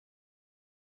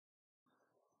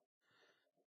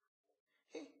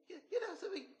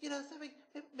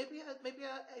maybe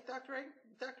Dr.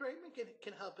 Eggman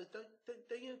can help us. Don't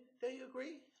you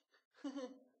agree?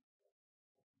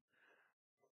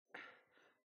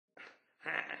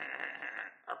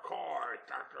 Of course,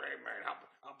 Dr. Eggman,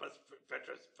 help us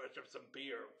fetch up some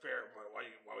beer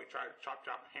while we try to chop.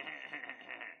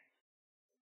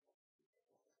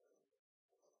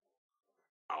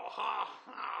 Oh,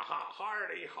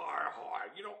 hardy, har.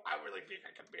 You know, I really think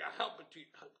I can be a help to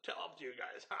you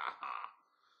guys.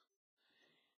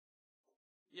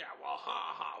 Yeah, well,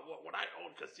 when I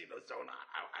own Casino Zone,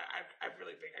 I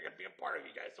really think I can be a part of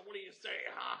you guys. So what do you say?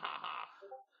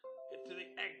 Into the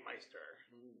Eggmeister.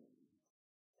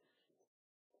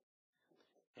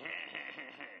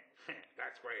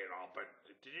 That's great and all, but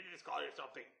did you just call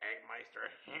yourself the Eggmeister?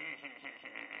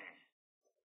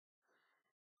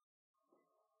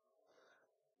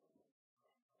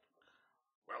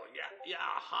 Well, yeah, yeah,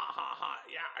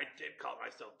 I did call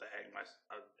myself the Eggmeister.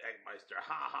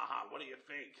 What do you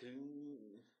think?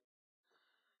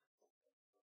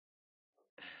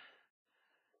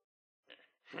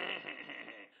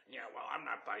 Yeah, well, I'm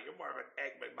not funny. You're more of an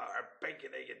egg McMuffin, or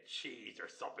bacon, egg, and cheese,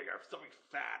 or something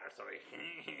fat, or something.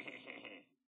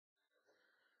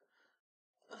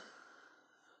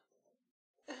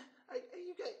 Are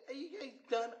you guys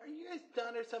done? Are you guys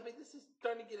done or something? This is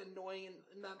starting to get annoying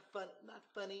and not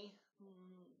funny.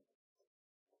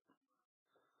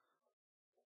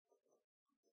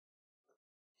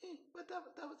 But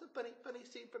that was a funny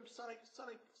scene from Sonic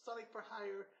for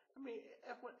Hire. I mean,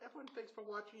 everyone, thanks for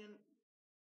watching. And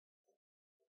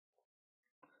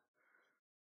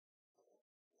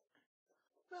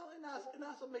well, and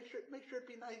also make sure to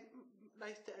be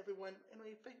nice to everyone.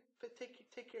 Anyway,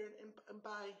 take care and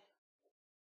bye.